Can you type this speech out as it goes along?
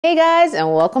Hey guys,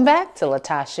 and welcome back to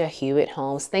Latasha Hewitt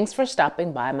Homes. Thanks for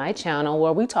stopping by my channel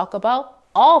where we talk about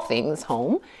all things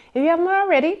home. If you haven't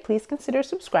already, please consider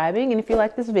subscribing. And if you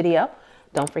like this video,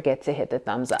 don't forget to hit the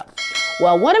thumbs up.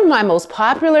 Well, one of my most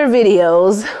popular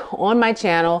videos on my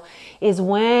channel is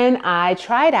when I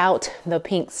tried out the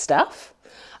pink stuff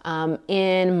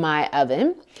in my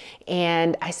oven.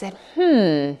 And I said,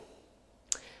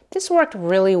 this worked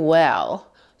really well.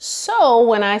 So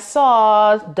when I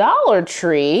saw Dollar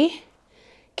Tree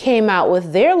came out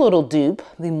with their little dupe,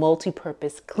 the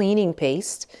multi-purpose cleaning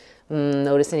paste,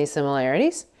 notice any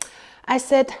similarities? I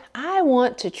said, I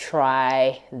want to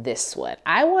try this one.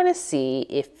 I want to see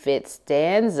if it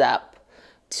stands up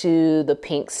to the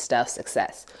pink stuff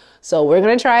success. So we're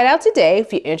going to try it out today.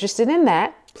 If you're interested in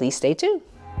that, please stay tuned.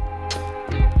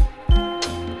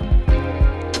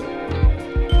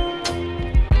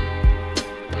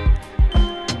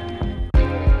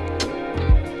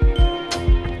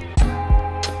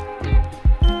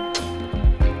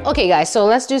 Okay guys, so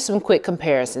let's do some quick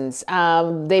comparisons.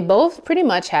 They both pretty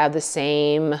much have the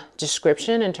same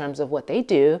description in terms of what they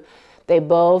do. They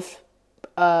both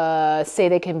say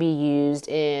they can be used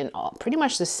in pretty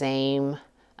much the same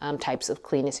types of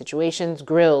cleaning situations: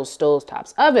 grills, stoves,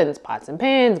 tops, ovens, pots and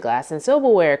pans, glass and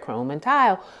silverware, chrome and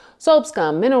tile, soap,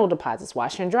 scum, mineral deposits,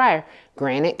 washer and dryer,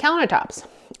 granite countertops.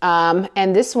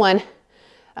 And this one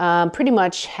pretty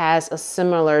much has a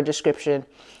similar description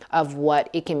of what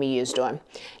it can be used on.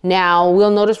 Now, we'll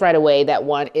notice right away that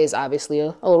one is obviously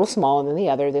a little smaller than the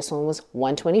other. This one was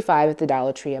 $125 at the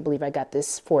Dollar Tree. I believe I got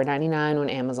this $4.99 on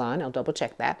Amazon. I'll double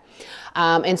check that.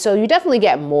 And so you definitely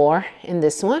get more in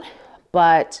this one,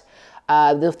 but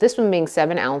this one being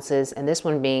 7 ounces and this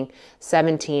one being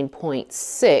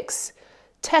 17.6,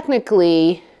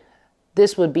 technically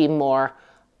this would be more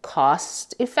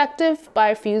cost effective by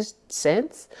a few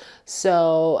cents.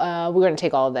 So we're going to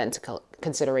take all of that into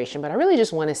consideration, but I really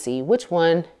just want to see which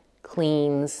one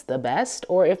cleans the best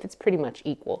or if it's pretty much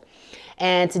equal.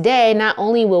 And today, not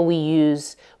only will we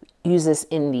use this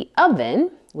in the oven,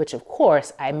 which of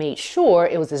course I made sure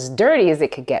it was as dirty as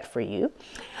it could get for you,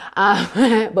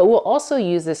 but we'll also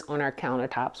use this on our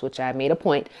countertops, which I made a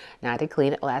point not to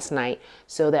clean it last night,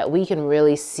 so that we can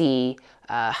really see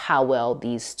how well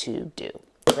these two do.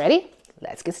 Ready?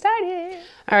 Let's get started.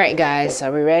 All right, guys,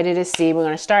 are we ready to see? We're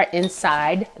going to start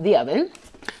inside the oven.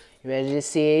 You ready to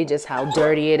see just how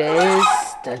dirty it is?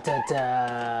 Da, da,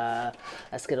 da.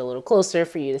 Let's get a little closer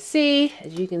for you to see.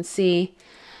 As you can see,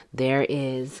 there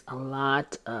is a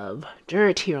lot of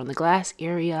dirt here on the glass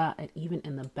area and even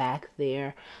in the back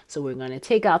there. So we're going to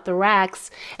take out the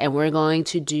racks and we're going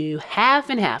to do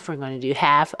half and half. We're going to do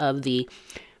half of the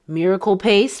Miracle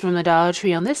paste from the Dollar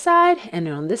Tree on this side, and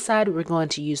then on this side we're going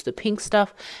to use the pink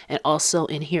stuff and also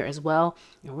in here as well,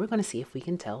 and we're going to see if we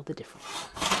can tell the difference.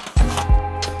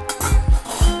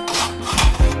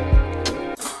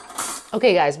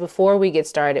 Okay guys, before we get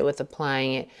started with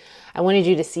applying it, I wanted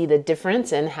you to see the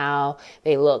difference in how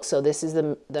they look. So this is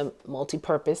the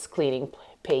multi-purpose cleaning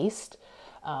paste.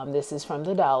 This is from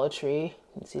the Dollar Tree.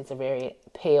 You can see it's a very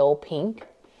pale pink,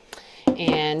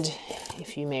 and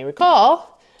if you may recall,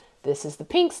 this is the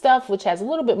pink stuff, which has a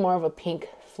little bit more of a pink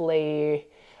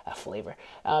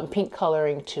pink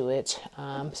coloring to it.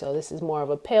 So this is more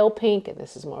of a pale pink, and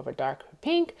this is more of a darker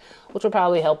pink, which will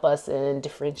probably help us in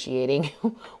differentiating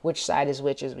which side is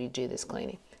which as we do this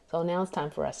cleaning. So now it's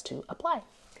time for us to apply.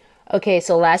 Okay,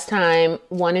 so last time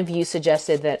one of you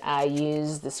suggested that I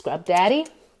use the Scrub Daddy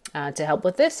to help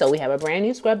with this. So we have a brand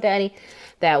new Scrub Daddy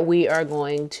that we are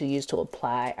going to use to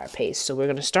apply our paste. So we're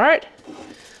going to start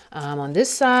on this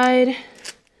side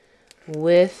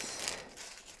with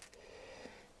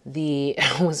the,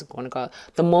 what's it going to call it?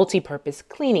 The multi-purpose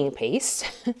cleaning paste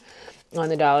on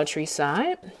the Dollar Tree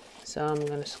side. So I'm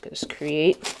going to just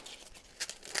create.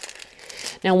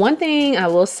 Now, one thing I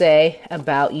will say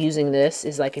about using this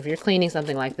is, like, if you're cleaning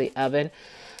something like the oven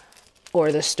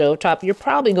or the stovetop, you're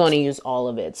probably going to use all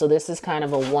of it. So this is kind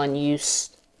of a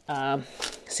one-use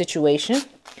situation,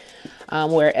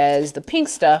 whereas the pink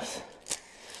stuff,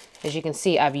 as you can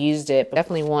see, I've used it, but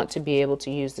definitely want to be able to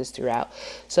use this throughout.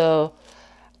 So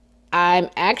I'm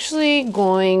actually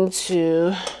going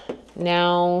to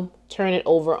now turn it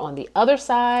over on the other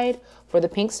side for the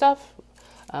pink stuff.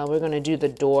 We're going to do the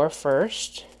door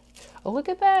first. Oh, look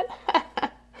at that.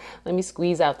 Let me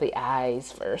squeeze out the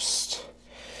eyes first.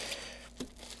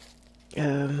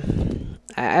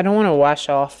 I don't want to wash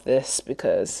off this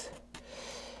because,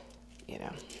 you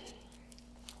know,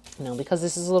 because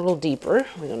this is a little deeper,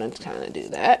 we're going to kind of do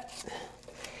that.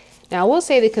 Now, I will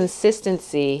say the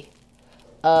consistency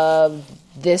of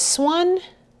this one,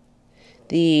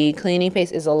 the cleaning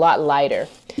paste, is a lot lighter.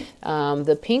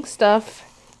 The pink stuff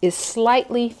is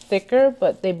slightly thicker,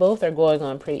 but they both are going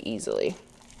on pretty easily.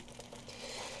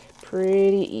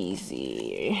 Pretty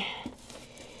easy.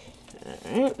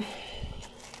 All right.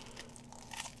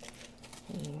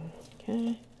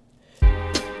 Okay.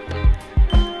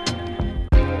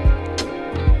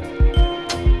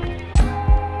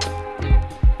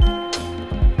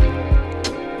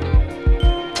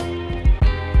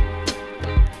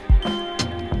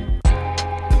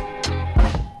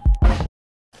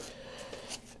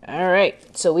 All right,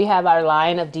 so we have our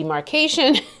line of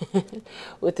demarcation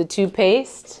with the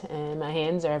toothpaste, and my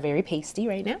hands are very pasty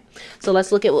right now. So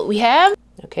let's look at what we have.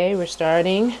 Okay, we're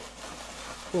starting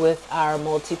with our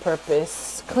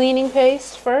multi-purpose cleaning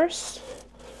paste first.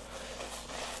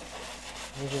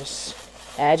 We're just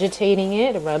agitating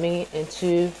it, rubbing it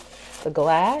into the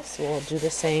glass. We'll do the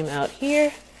same out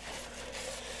here.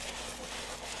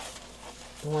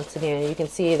 And once again, you can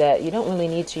see that you don't really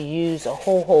need to use a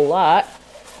whole lot.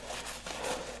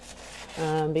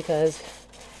 Because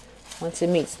once it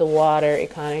meets the water,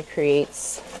 it kind of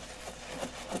creates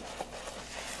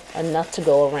enough to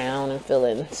go around and fill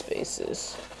in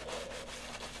spaces.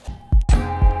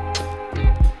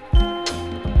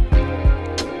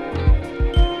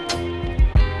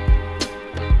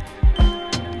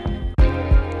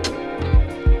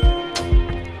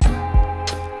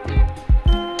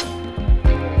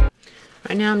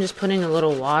 Right now I'm just putting a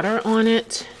little water on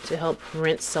it to help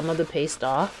rinse some of the paste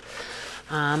off.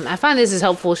 I find this is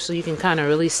helpful so you can kind of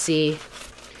really see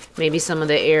maybe some of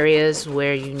the areas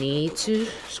where you need to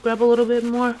scrub a little bit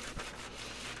more.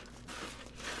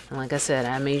 And like I said,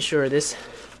 I made sure this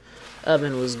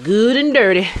oven was good and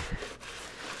dirty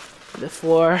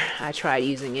before I tried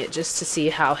using it, just to see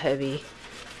how heavy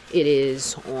it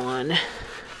is on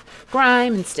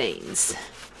grime and stains.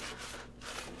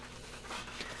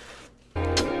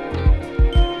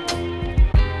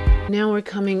 Now we're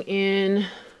coming in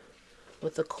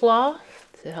with a cloth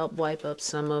to help wipe up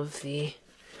some of the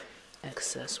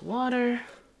excess water.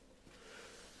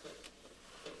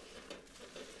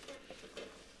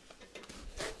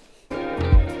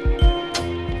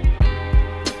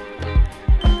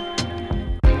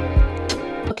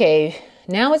 Okay,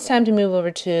 now it's time to move over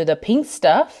to the pink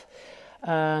stuff.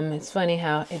 It's funny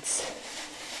how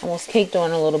it's almost caked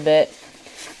on a little bit.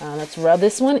 Let's rub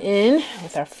this one in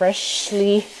with our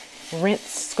freshly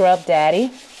rinsed Scrub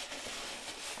Daddy.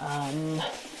 I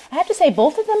have to say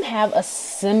both of them have a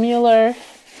similar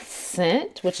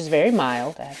scent, which is very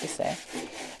mild, I have to say.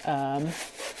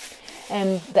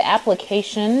 And the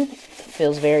application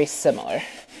feels very similar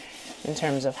in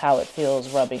terms of how it feels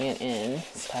rubbing it in.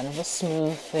 It's kind of a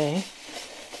smooth thing.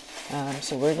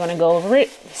 So we're going to go over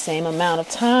it the same amount of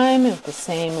time with the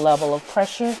same level of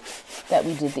pressure that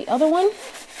we did the other one.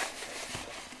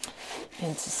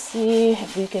 And to see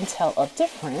if we can tell a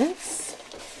difference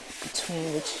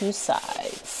between the two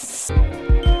sides.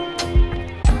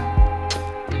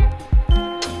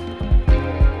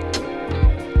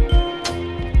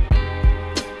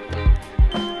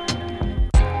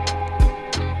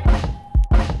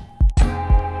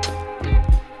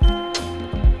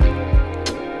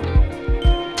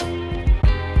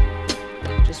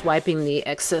 Just wiping the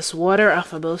excess water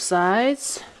off of both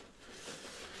sides.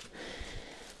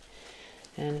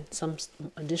 And some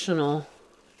additional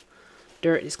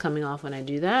dirt is coming off when I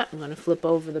do that. I'm going to flip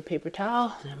over the paper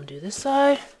towel and I'm going to do this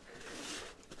side.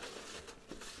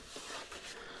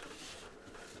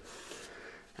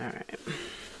 All right.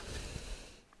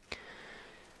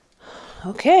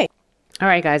 Okay. All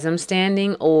right, guys, I'm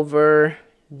standing over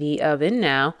the oven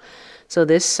now. So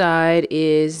this side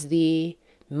is the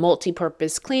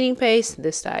multi-purpose cleaning paste.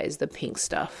 This side is the pink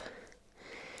stuff.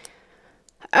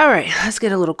 All right, let's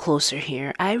get a little closer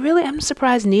here. I'm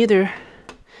surprised neither.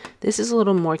 This is a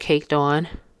little more caked on.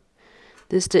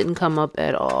 This didn't come up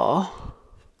at all.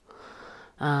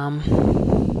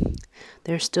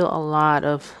 There's still a lot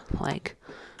of like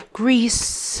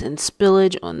grease and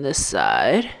spillage on this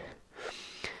side.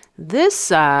 This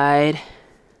side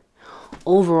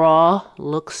overall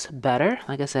looks better.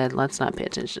 Like I said, let's not pay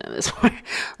attention to this part.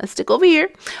 Let's stick over here.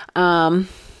 There's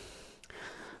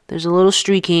a little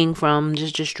streaking from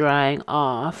just drying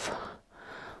off.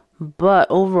 But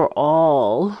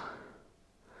overall,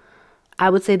 I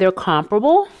would say they're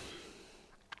comparable.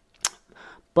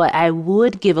 But I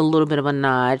would give a little bit of a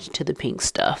nod to the pink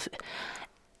stuff.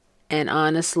 And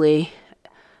honestly,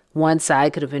 one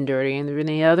side could have been dirtier than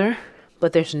the other.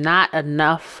 But there's not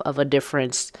enough of a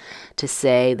difference to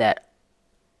say that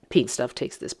pink stuff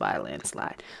takes this by a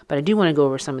landslide. But I do want to go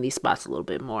over some of these spots a little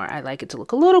bit more. I like it to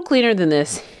look a little cleaner than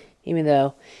this, even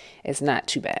though it's not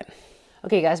too bad.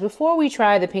 Okay guys, before we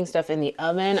try the pink stuff in the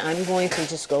oven, I'm going to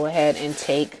just go ahead and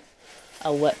take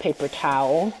a wet paper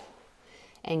towel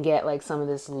and get like some of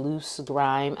this loose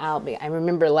grime out. I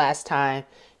remember last time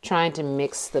trying to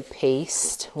mix the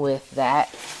paste with that,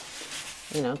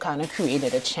 you know, kind of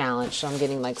created a challenge. So I'm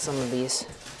getting like some of these,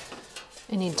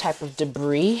 any type of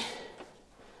debris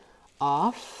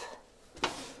off,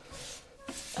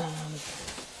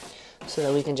 so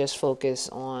that we can just focus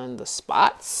on the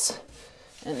spots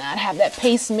and not have that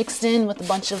paste mixed in with a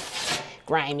bunch of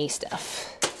grimy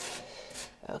stuff.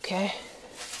 Okay.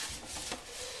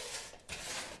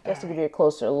 Just to give you a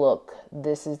closer look,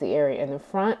 this is the area in the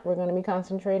front we're going to be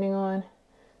concentrating on.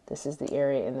 This is the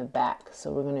area in the back.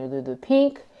 So we're going to do the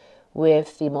pink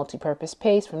with the multi-purpose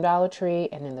paste from Dollar Tree,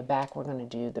 and in the back we're going to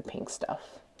do the pink stuff.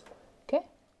 Okay,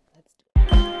 let's do it.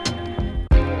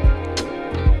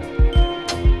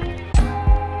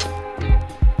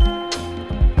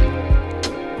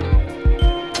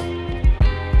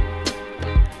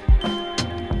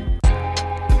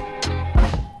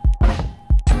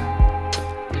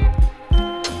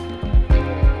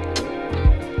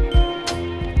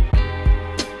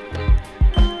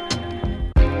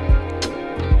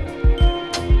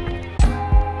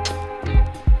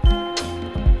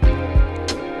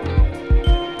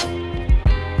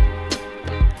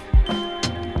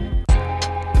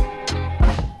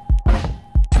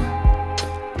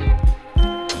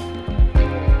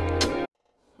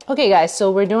 Okay guys,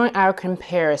 so we're doing our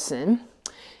comparison.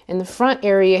 In the front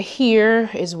area here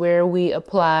is where we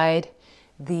applied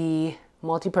the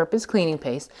multi-purpose cleaning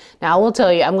paste. Now I will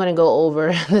tell you, I'm going to go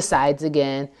over the sides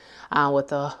again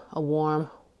with a warm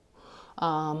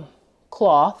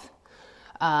cloth.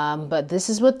 But this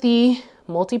is what the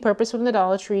multi-purpose from the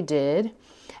Dollar Tree did.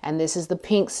 And this is the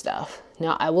pink stuff.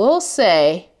 Now I will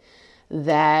say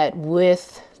that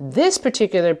with this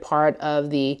particular part of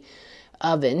the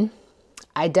oven,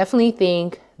 I definitely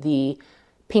think the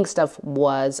pink stuff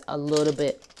was a little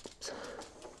bit,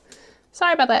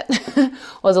 sorry about that,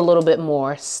 was a little bit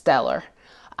more stellar.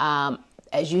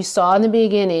 As you saw in the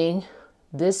beginning,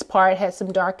 this part had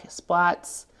some dark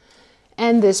spots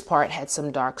and this part had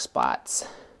some dark spots.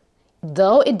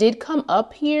 Though it did come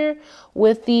up here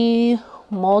with the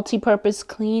multi-purpose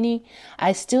cleaning,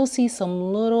 I still see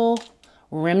some little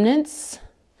remnants.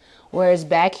 Whereas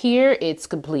back here, it's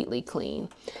completely clean.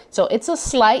 So it's a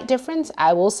slight difference.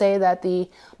 I will say that the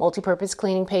multi-purpose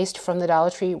cleaning paste from the Dollar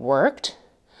Tree worked.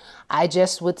 I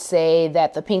just would say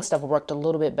that the pink stuff worked a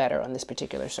little bit better on this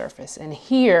particular surface. And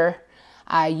here,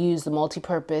 I use the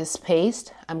multi-purpose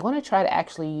paste. I'm going to try to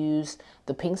actually use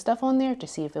the pink stuff on there to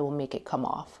see if it will make it come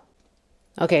off.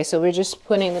 Okay, so we're just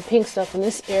putting the pink stuff in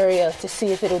this area to see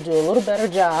if it'll do a little better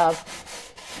job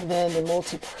than the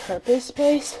multi-purpose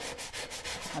paste.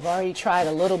 I've already tried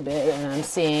a little bit and I'm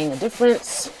seeing a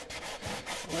difference.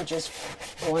 We're just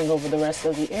going over the rest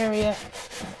of the area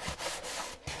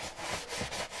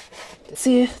to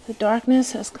see if the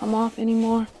darkness has come off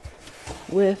anymore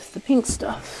with the pink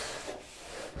stuff.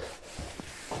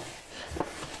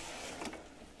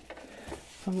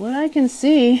 From what I can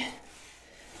see,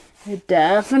 it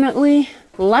definitely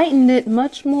lightened it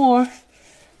much more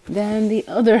than the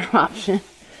other option.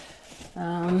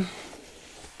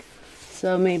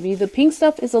 So maybe the pink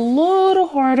stuff is a little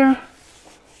harder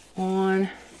on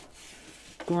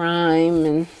grime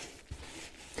and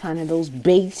kind of those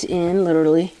baked in,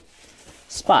 literally,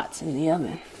 spots in the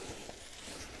oven.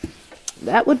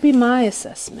 That would be my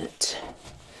assessment.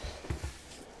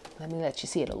 Let me let you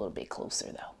see it a little bit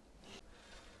closer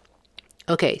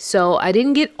though. Okay, so I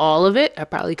didn't get all of it. I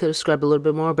probably could have scrubbed a little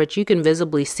bit more, but you can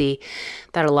visibly see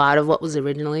that a lot of what was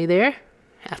originally there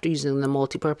after using the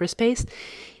multi-purpose paste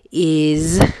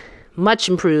is much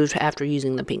improved after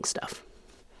using the pink stuff.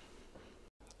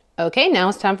 Okay, now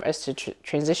it's time for us to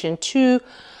transition to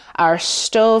our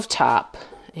stove top.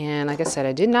 And like I said,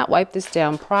 I did not wipe this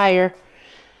down prior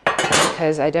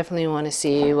because I definitely want to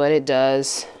see what it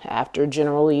does after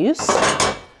general use.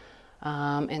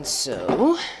 And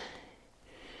so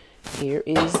here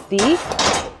is the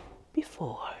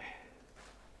before.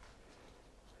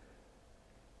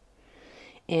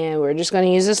 And we're just going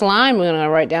to use this line. We're going to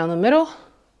write down the middle,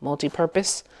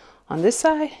 multi-purpose on this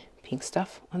side, pink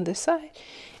stuff on this side,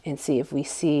 and see if we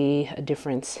see a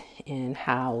difference in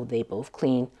how they both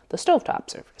clean the stovetop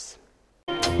surface.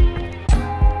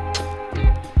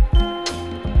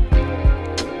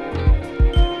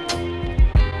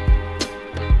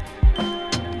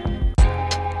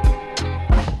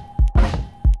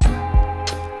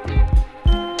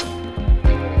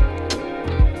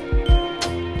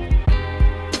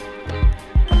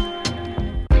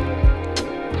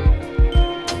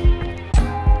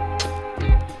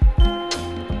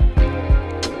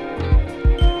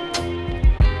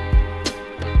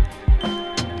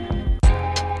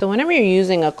 So whenever you're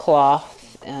using a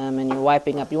cloth and you're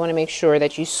wiping up, you want to make sure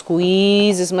that you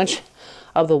squeeze as much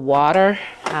of the water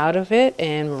out of it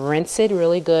and rinse it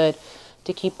really good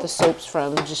to keep the soaps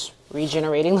from just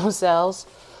regenerating themselves.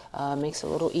 Makes it a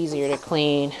little easier to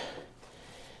clean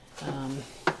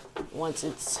once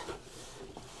it's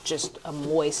just a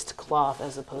moist cloth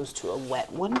as opposed to a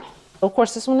wet one. Of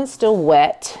course, this one is still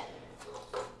wet,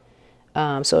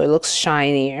 so it looks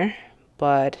shinier,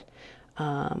 but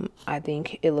I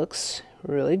think it looks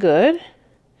really good.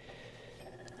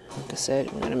 Like I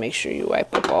said, we're gonna make sure you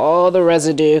wipe up all the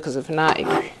residue, because if not,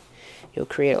 you'll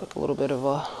create like a little bit of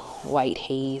a white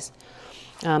haze.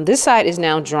 This side is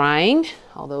now drying,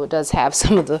 although it does have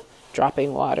some of the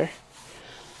dropping water.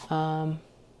 I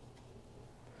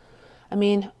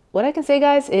mean, what I can say,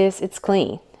 guys, is it's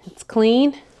clean. It's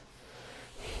clean.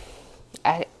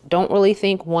 I don't really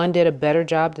think one did a better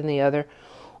job than the other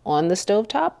on the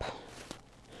stovetop.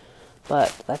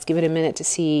 But let's give it a minute to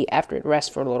see after it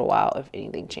rests for a little while if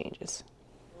anything changes.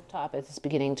 Top is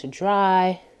beginning to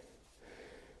dry.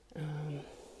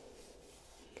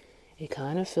 It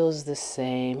kind of feels the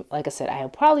same. Like I said, I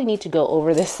probably need to go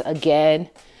over this again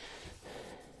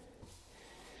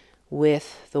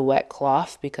with the wet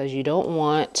cloth, because you don't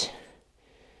want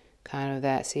kind of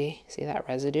that, see that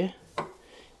residue?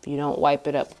 If you don't wipe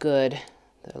it up good,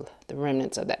 the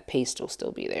remnants of that paste will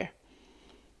still be there.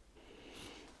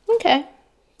 Okay,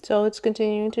 so it's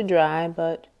continuing to dry,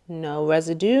 but no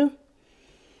residue.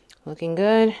 Looking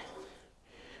good.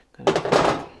 Gonna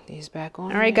put these back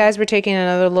on. All right, guys, we're taking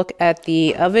another look at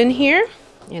the oven here.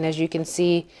 And as you can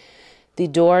see, the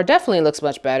door definitely looks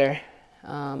much better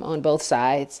on both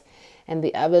sides. And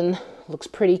the oven looks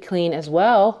pretty clean as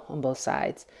well on both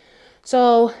sides.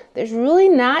 So there's really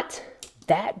not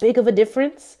that big of a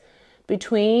difference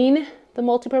between the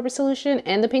multi-purpose solution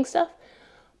and the pink stuff.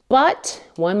 But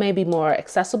one may be more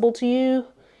accessible to you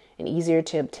and easier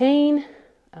to obtain.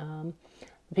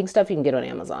 The pink stuff you can get on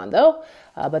Amazon though,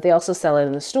 but they also sell it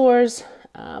in the stores.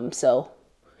 So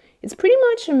it's pretty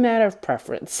much a matter of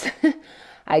preference,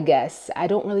 I guess. I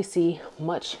don't really see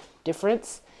much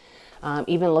difference,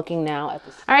 even looking now at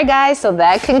this. All right, guys, so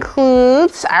that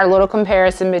concludes our little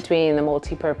comparison between the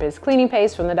multi-purpose cleaning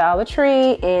paste from the Dollar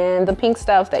Tree and the pink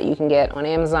stuff that you can get on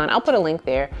Amazon. I'll put a link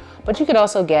there. But you could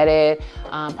also get it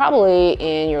probably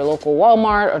in your local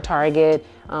Walmart or Target.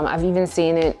 I've even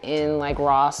seen it in like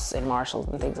Ross and Marshalls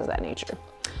and things of that nature.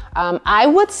 I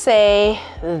would say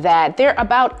that they're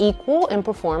about equal in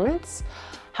performance.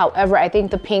 However, I think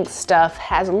the pink stuff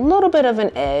has a little bit of an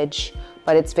edge,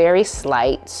 but it's very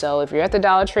slight. So if you're at the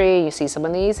Dollar Tree, you see some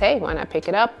of these, hey, why not pick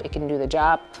it up? It can do the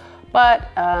job. But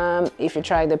if you're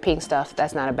trying the pink stuff,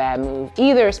 that's not a bad move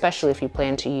either, especially if you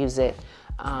plan to use it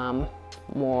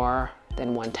more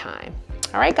than one time.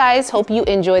 All right, guys, hope you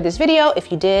enjoyed this video.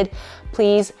 If you did,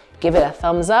 please give it a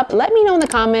thumbs up. Let me know in the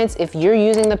comments if you're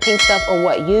using the pink stuff or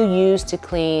what you use to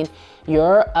clean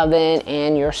your oven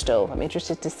and your stove. I'm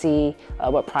interested to see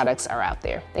what products are out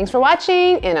there. Thanks for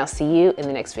watching, and I'll see you in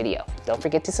the next video. Don't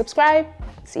forget to subscribe.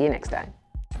 See you next time.